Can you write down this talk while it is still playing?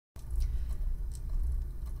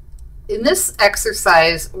in this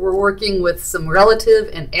exercise, we're working with some relative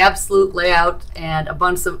and absolute layout and a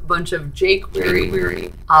bunch of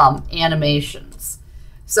JQuery animations.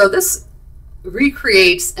 So this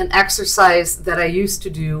recreates an exercise that I used to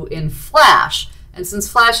do in Flash. And since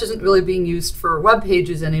Flash isn't really being used for web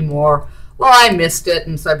pages anymore, well, I missed it,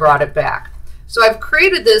 and so I brought it back. So I've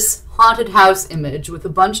created this haunted house image with a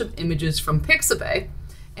bunch of images from Pixabay,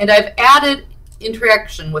 and I've added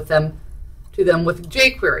interaction with them with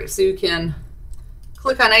JQuery. So you can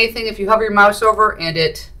click on anything. If you hover your mouse over and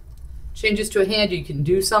it changes to a hand, you can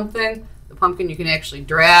do something. The pumpkin you can actually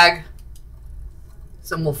drag.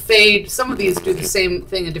 Some will fade. Some of these do the same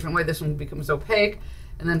thing a different way. This one becomes opaque.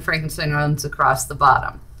 And then Frankenstein runs across the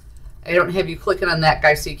bottom. I don't have you clicking on that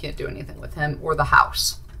guy, so you can't do anything with him or the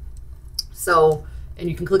house. So, and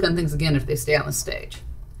you can click on things again if they stay on the stage.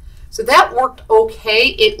 So that worked okay.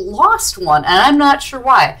 It lost one, and I'm not sure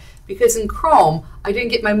why. Because in Chrome, I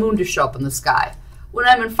didn't get my moon to show up in the sky. When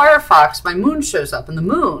I'm in Firefox, my moon shows up, and the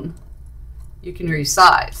moon you can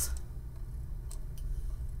resize.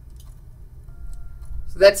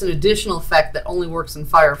 So that's an additional effect that only works in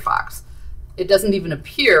Firefox. It doesn't even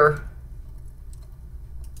appear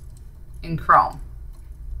in Chrome.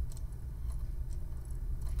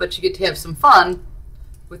 But you get to have some fun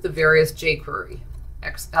with the various JQuery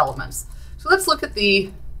elements. So let's look at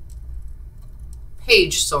the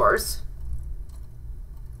page source.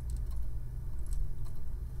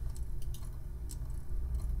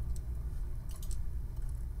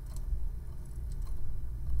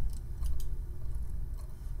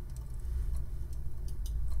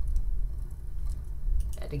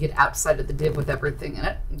 To get outside of the div with everything in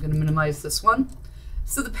it. I'm going to minimize this one.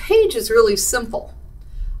 So the page is really simple.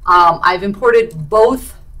 I've imported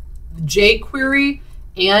both JQuery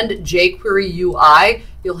and JQuery UI.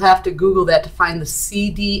 You'll have to Google that to find the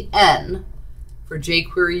CDN for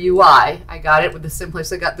JQuery UI. I got it with the same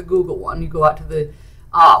place I got the Google one. You go out to the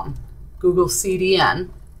Google CDN,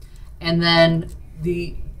 and then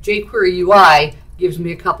the JQuery UI gives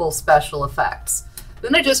me a couple special effects.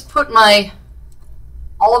 Then I just put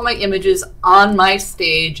all of my images on my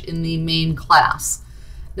stage in the main class.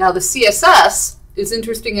 Now the CSS is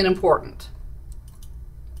interesting and important.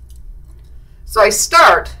 So I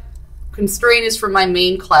start, constraint is for my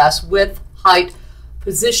main class, width, height,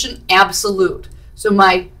 position, absolute. So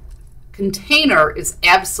my container is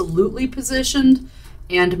absolutely positioned,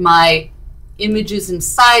 and my images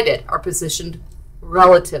inside it are positioned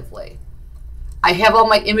relatively. I have all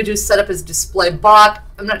my images set up as display block.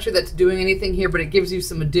 I'm not sure that's doing anything here, but it gives you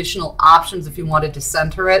some additional options if you wanted to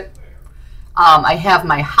center it. I have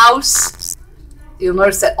my house. You'll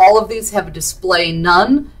notice that all of these have a display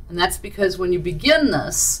none, and that's because when you begin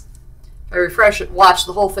this, if I refresh it, watch,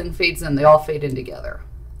 the whole thing fades in. They all fade in together.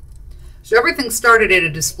 So everything started at a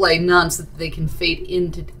display none so that they can fade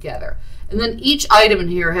in together. And then each item in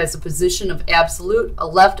here has a position of absolute, a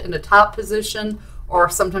left and a top position, or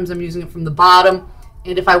sometimes I'm using it from the bottom.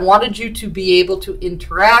 And if I wanted you to be able to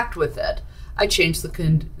interact with it, I changed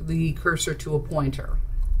the cursor to a pointer.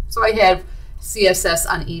 So I have CSS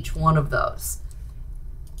on each one of those.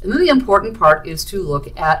 And then the important part is to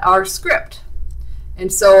look at our script.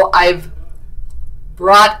 And so I've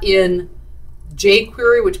brought in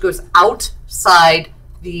JQuery, which goes outside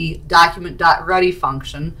the document.ready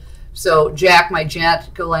function. So Jack, my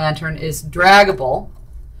jack-o'-lantern, is draggable.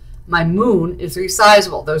 My moon is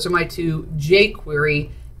resizable. Those are my two JQuery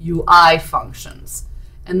UI functions.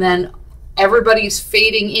 And then everybody's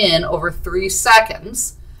fading in over 3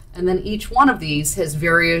 seconds. And then each one of these has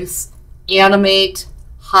various animate,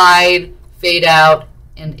 hide, fade out,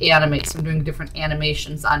 and animate. So I'm doing different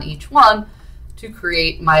animations on each one to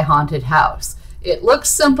create my haunted house. It looks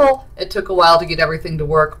simple. It took a while to get everything to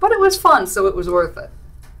work, but it was fun, so it was worth it.